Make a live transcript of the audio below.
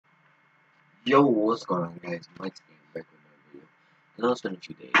Yo, what's going on, guys? Mike's getting back with another video. I know it's been a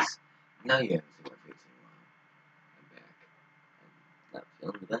few days. Now you haven't seen my face in a while. I'm back. I'm not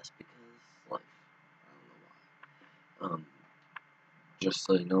feeling the best because life. I don't know why. Just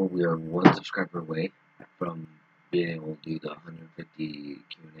so you know, we are one subscriber away from being able to do the 150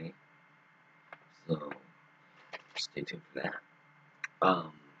 Q&A. So stay tuned for that.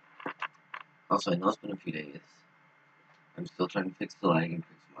 Also, I know it's been a few days. I'm still trying to fix the lag and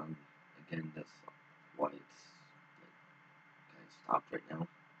fix mine. Again, that's why it's kind of stopped right now.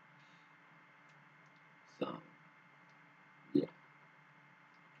 So yeah.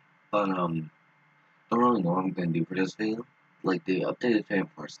 But don't really know what I'm gonna do for this video. Like they updated Fan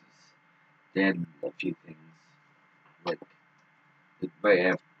Forces. They had a few things. Like the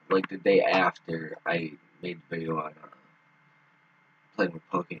day after I made the video on playing with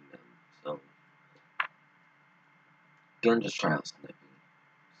Pokemon. So gonna just try out sniping.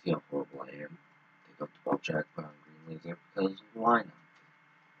 See how horrible I am. Take up the ball track, put on green laser because why not?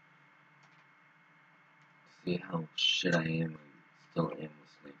 See how shit I am and still am with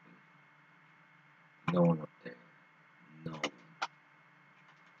sniping. No one up there. No one.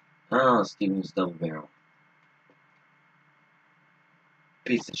 Oh, Steven's double barrel.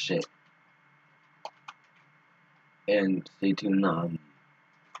 Piece of shit. And stay tuned, I'm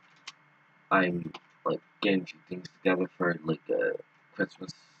like getting a few things together for like a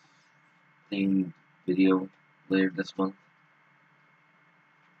Christmas themed video later this month.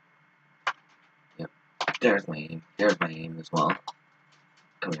 Yep. There's my aim. There's my aim as well.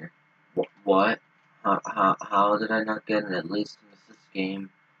 Come here. What? How did I not get it at least in this game?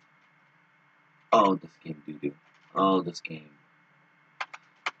 Oh, this game doo-doo. Oh, this game.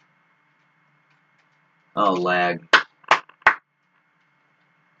 Oh, lag.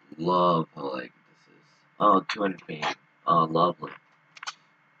 Love how laggy this is. Oh, 200 ping. Oh, lovely.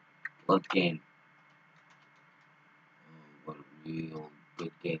 Love the game. Oh, what a real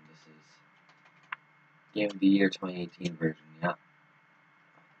good game this is. Game of the Year 2018 version, yeah.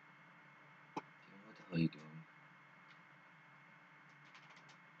 What the hell are you doing?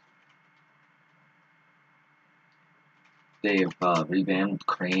 They have revamped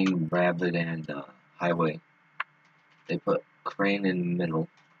Crane, Rabbit, and Highway. They put Crane in the middle,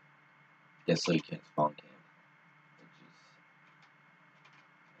 just so you can't spawn camp, which is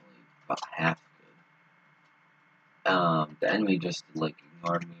only about half good. The enemy just like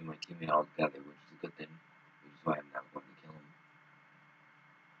ignored me and my teammate altogether, which is a good thing, which is why I'm not going to kill him.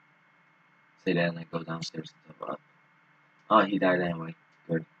 Say that and I go downstairs and stuff up. Oh, he died anyway.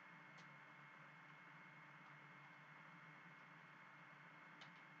 Good.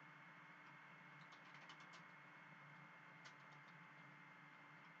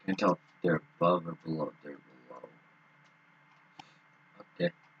 Can't tell if they're above or below. They're below.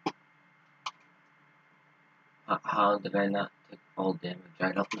 Okay. How did I not take fall damage?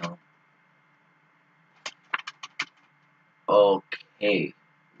 I don't know. Okay.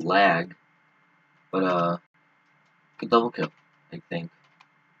 Lag. But, good double kill, I think.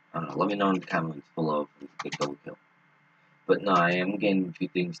 I don't know. Let me know in the comments below if it's a good double kill. But no, I am getting a few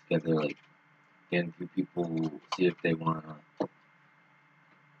things together, like getting a few people, see if they want to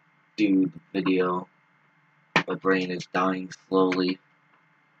do the video. My brain is dying slowly.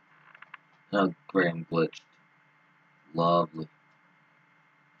 Oh, great, I'm glitched. Lovely.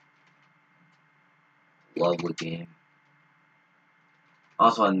 Lovely game.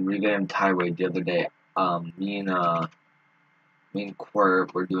 Also, on revamped Highway the other day, me and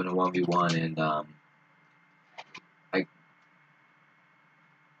Quirt were doing a 1v1, and I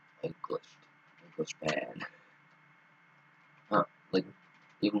glitched. I glitched bad. Like,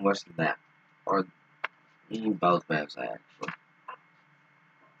 even worse than that. Or, both maps, actually.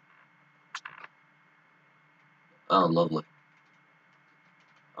 Oh, lovely.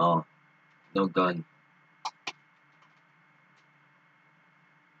 Oh, no gun.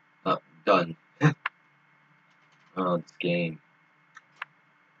 Done. Oh, this game.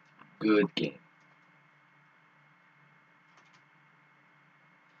 Good game.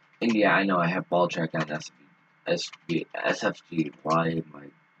 And yeah, I know I have ball track on SFG. Why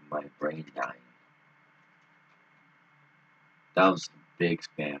am my brain dying? That was a big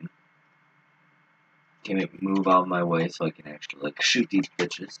spam. Can it move out of my way so I can actually like shoot these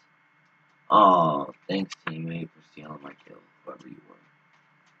bitches? Oh, thanks teammate for stealing my kill, whoever you were.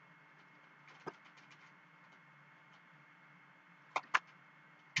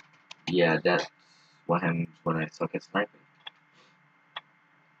 Yeah, that's what happens when I suck at sniping.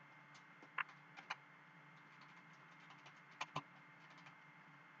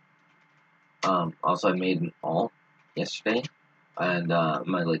 Also I made an alt yesterday. And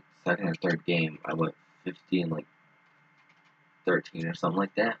my like second or third game, I went 15, like 13 or something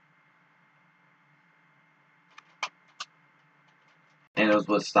like that. And it was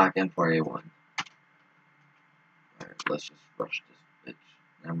with stock M4A1. Alright, let's just rush this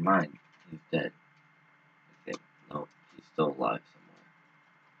bitch. Never mind, he's dead. I think. No, he's still alive somewhere.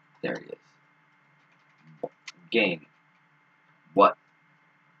 There he is. Game. What?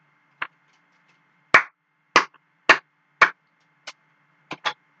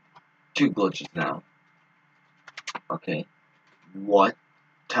 Two glitches now. Okay. What?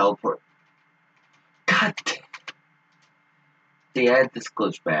 Teleport. God damn. They added this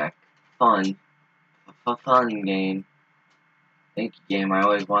glitch back. Fun. Fun game. Thank you, game. I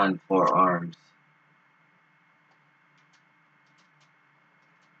always wanted 4 arms.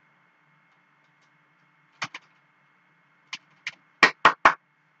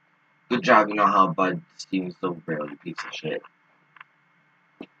 Good job, you know how Bud Steven's so real, you piece of shit.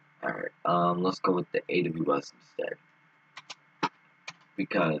 Alright, let's go with the AWS instead.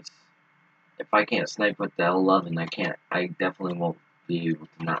 Because if I can't snipe with the L11, I definitely won't be able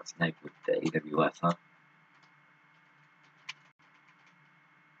to not snipe with the AWS, huh?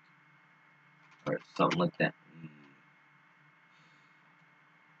 Or something like that.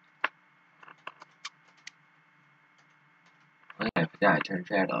 Oh yeah, I forgot, I turned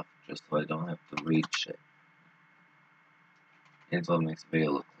chat off, just so I don't have to read shit. And so it makes the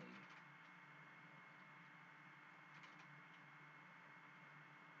video look clean.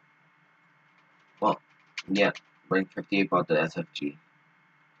 Well, yeah, rank 58 bought the SFG.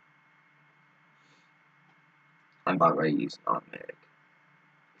 I'm about ready to use an automatic.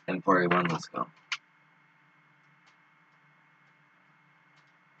 M4A1, let's go.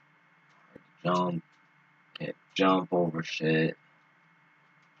 Jump. Can't jump over shit.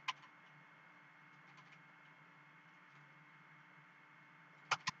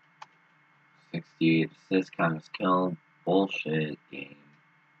 68 assist count as kill. Bullshit game.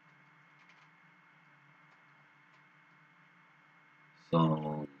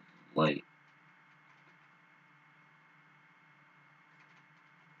 So, like,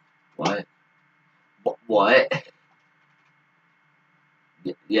 what? What?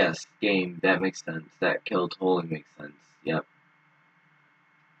 Yes, game, that makes sense. That kill totally makes sense. Yep.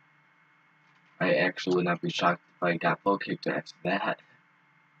 I actually would not be shocked if I got full kicked after that.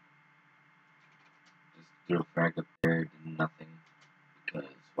 Just threw a frag up there, did nothing. Because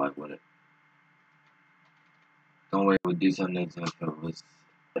why would it? The only way it would do something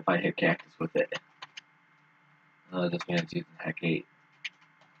if I hit cactus with it. This man's using Heck 8.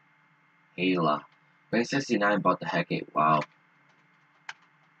 Hela. Rank 69 bought the Heck 8. Wow.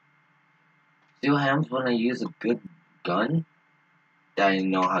 See what happens when I use a good gun that I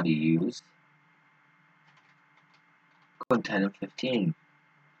know how to use? Going 10 and 15.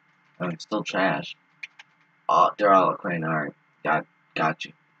 I'm still trash. Oh, they're all Ukraine. Alright. Got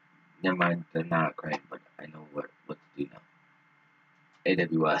you. Never mind, they're not Ukraine, but I know what to do now.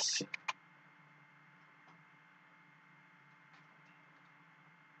 AWS.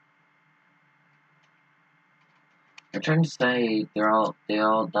 I'm trying to say they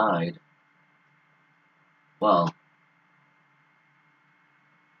all died. Well,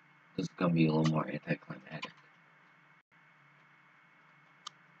 this is gonna be a little more anticlimactic.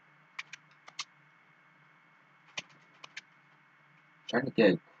 Trying to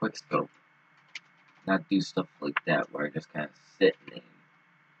get a quick scope. Not do stuff like that where I just kind of sit and aim.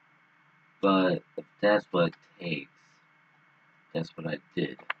 But if that's what it takes, that's what I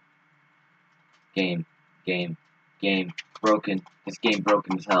did. Game, broken. This game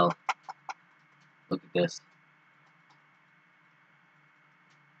broken as hell. Look at this.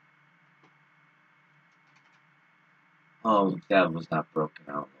 Oh, that was not broken.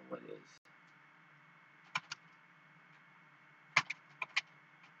 I don't know what it is.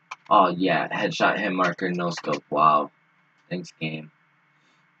 Oh yeah, headshot, hit marker, no scope. Wow. Thanks, game.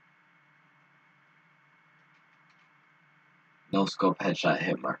 No scope, headshot,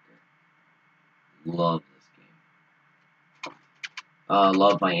 hit marker. Love this game.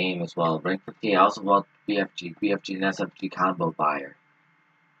 Love my aim as well. Rank 50. I also love BFG. BFG and SFG combo buyer.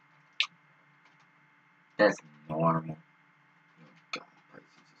 That's normal. Oh God, Pisces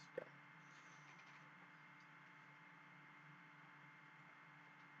is dead.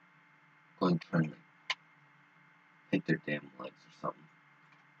 Going friendly. Hit their damn legs or something.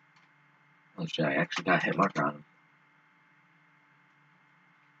 Oh shit, I actually got hit marker on him.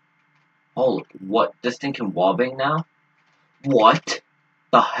 Holy, what? This thing can wallbang now? What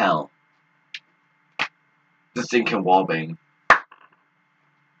the hell? This thing can wallbang.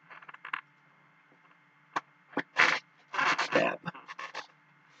 Stab.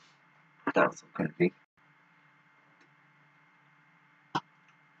 That was so cringy.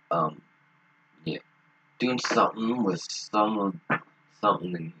 Yeah. Doing something with something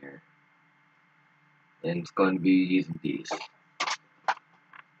in here. And it's going to be using these.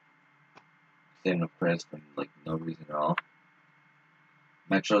 Saving up credits for like no reason at all.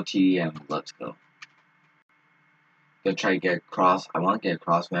 Metro TDM, let's go. Gonna try to get across. I want to get a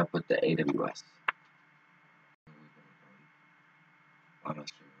cross map with the AWS. I'm not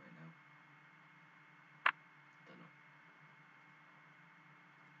sure right now. Don't know.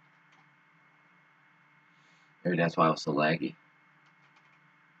 Maybe that's why I was so laggy.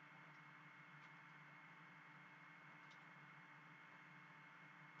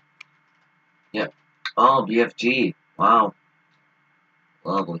 Yep. Oh, BFG. Wow.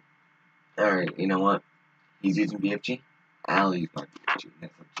 Lovely. Alright, you know what? He's using BFG. I'll use my BFG.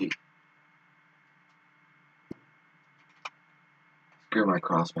 That's FG. Screw my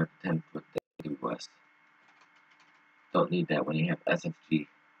cross map attempt with the AWS. Don't need that when you have SFG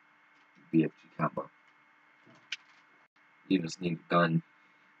BFG combo. You just need a gun.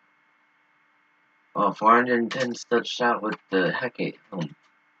 Oh, 410 stud shot with the Hecate.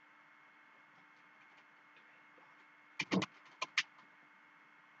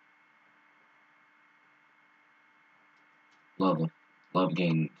 Love it. Love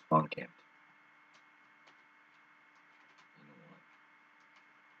getting spawn camped.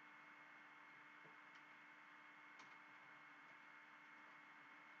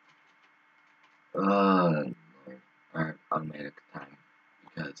 You know what? Lord. Alright, automatic time.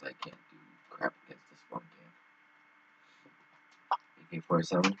 Because I can't do crap against this spawn camp.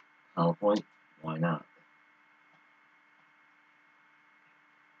 AK-47, hollow point, why not?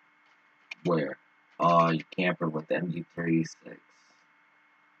 Where? Oh, you camper with the MG36.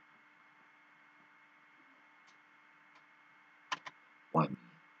 Why me?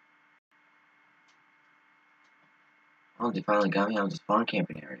 Oh, they finally got me out of the spawn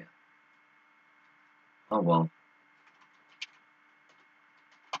camping area. Oh well.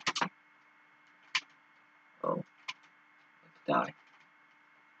 Oh. Let's die.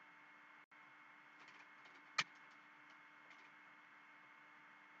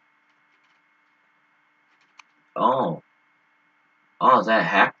 Oh. Oh, is that a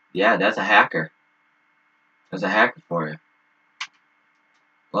hack? Yeah, that's a hacker. That's a hacker for you.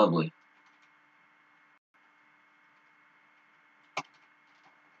 Lovely.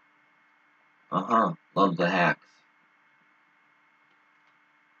 Uh-huh. Love the hacks.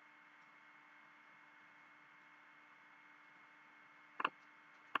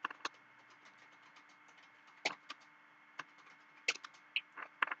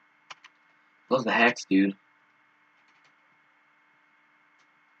 Love the hacks, dude.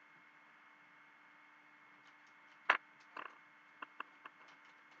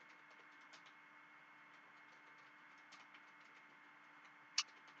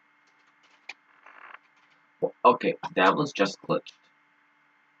 Well, okay, that was just glitched.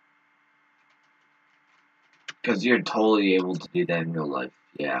 Because you're totally able to do that in real life.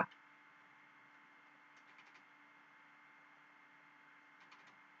 Yeah.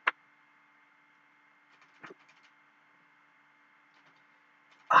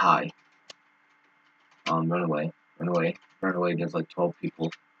 Hi. Run away. Run away. Run away. There's like 12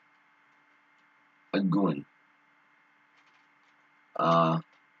 people. A goon. A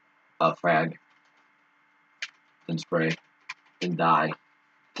frag. Then spray. Then die.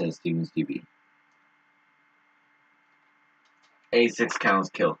 Says Steven's DB. 86 counts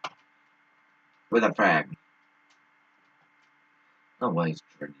kill. With a frag. No way he's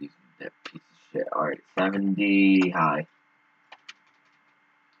trying to use that piece of shit. Alright, 70 high.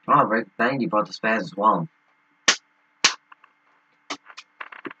 Oh, right, 90 brought the spaz as well.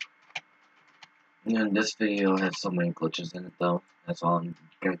 And this video has so many glitches in it though. That's all I'm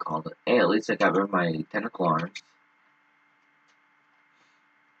gonna call it. Hey, at least I got rid of my tentacle arms.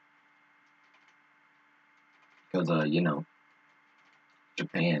 Because, you know,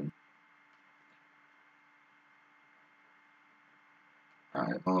 Japan.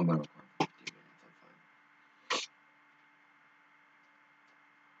 Alright, well, I'm gonna record 50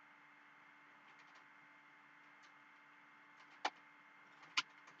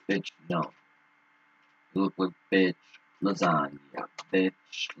 minutes. Bitch, no. You look like bitch lasagna. Bitch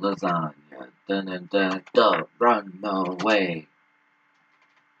lasagna. Dun dun dun dun. Run away.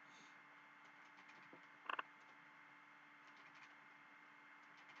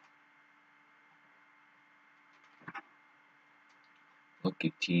 Look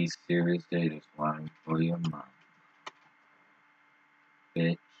at T's serious data's lying for your mom.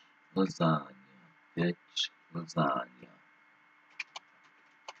 Bitch lasagna. Bitch lasagna.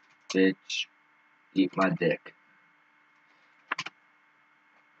 Bitch, eat my dick.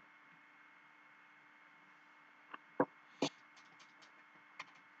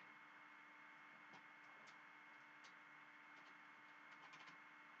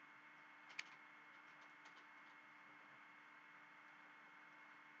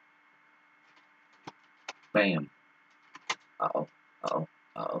 Bam. Uh-oh. Uh-oh.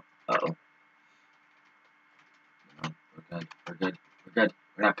 Uh-oh. Uh-oh. No, we're good. We're good. We're good.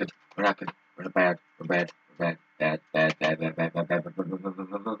 We're not good. We're not good. We're bad. We're bad. We're bad. Bad. Bad. Bad. Bad. Bad. Bad. Bad. Bad.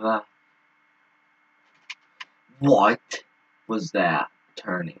 Bad. What was that?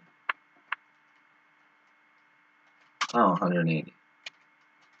 Turning. Oh, 180.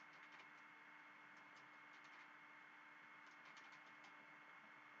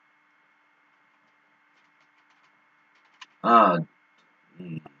 Ah.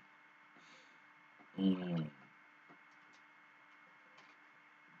 Mm. Mm.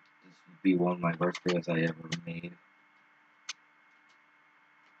 This would be one of my worst videos I ever made.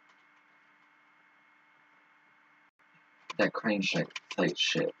 That crane site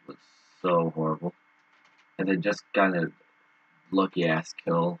shit was so horrible. And they just got a lucky ass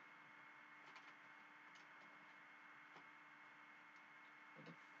kill.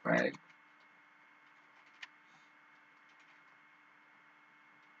 Frag.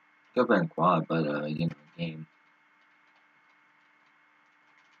 Could have been quad, but you know, game.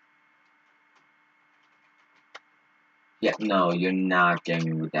 Yeah, no, you're not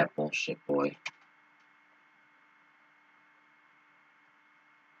getting me with that bullshit, boy.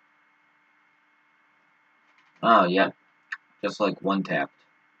 Oh, yeah. Just like one tapped.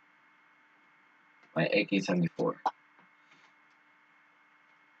 My AK-74.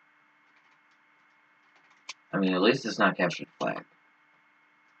 I mean, at least it's not captured flag.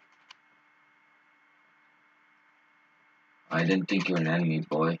 I didn't think you were an enemy,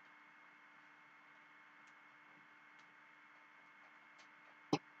 boy.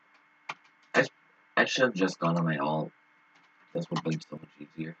 I should have just gone on my ult. This would have been so much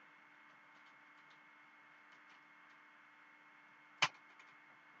easier.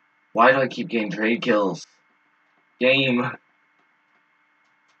 Why do I keep getting trade kills? Game!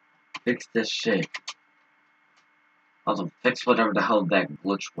 Fix this shit. Also, fix whatever the hell that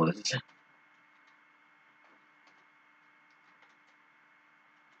glitch was.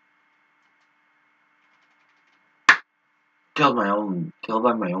 Killed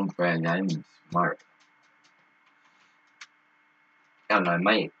by my own friend. I'm smart. I don't know, I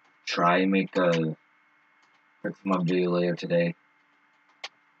might try and make a Pixelmon video later today.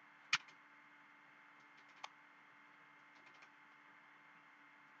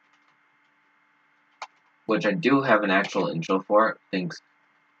 Which I do have an actual intro for, thanks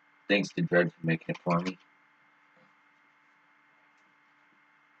to Dread for making it for me.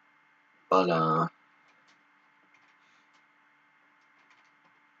 But,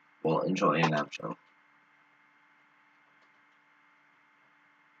 well, intro and outro.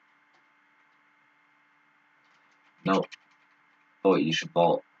 Nope. Oh, you should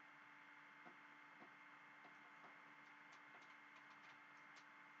vault.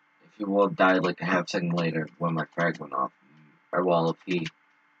 If you will die like a half second later when my frag went off. Or, well, if he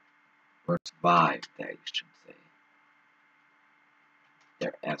were survived, that you should say.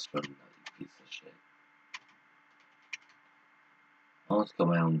 Their ass from you piece of shit. Oh, let's go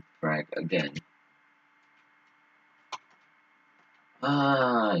my own frag again.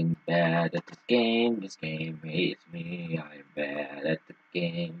 I'm bad at this game. This game hates me. I'm bad at the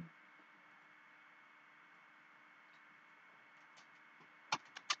game.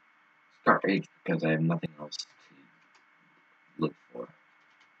 Start rage because I have nothing else to look for.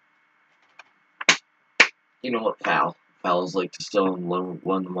 You know what, Foul? Foul is like still one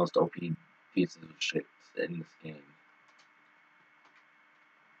of the most OP pieces of shit in this game.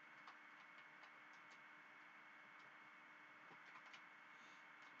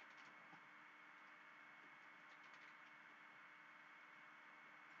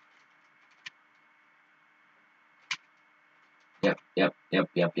 Yep.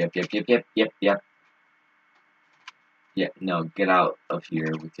 Yeah, no, get out of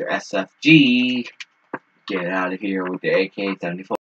here with your SFG. Get out of here with the AK-74.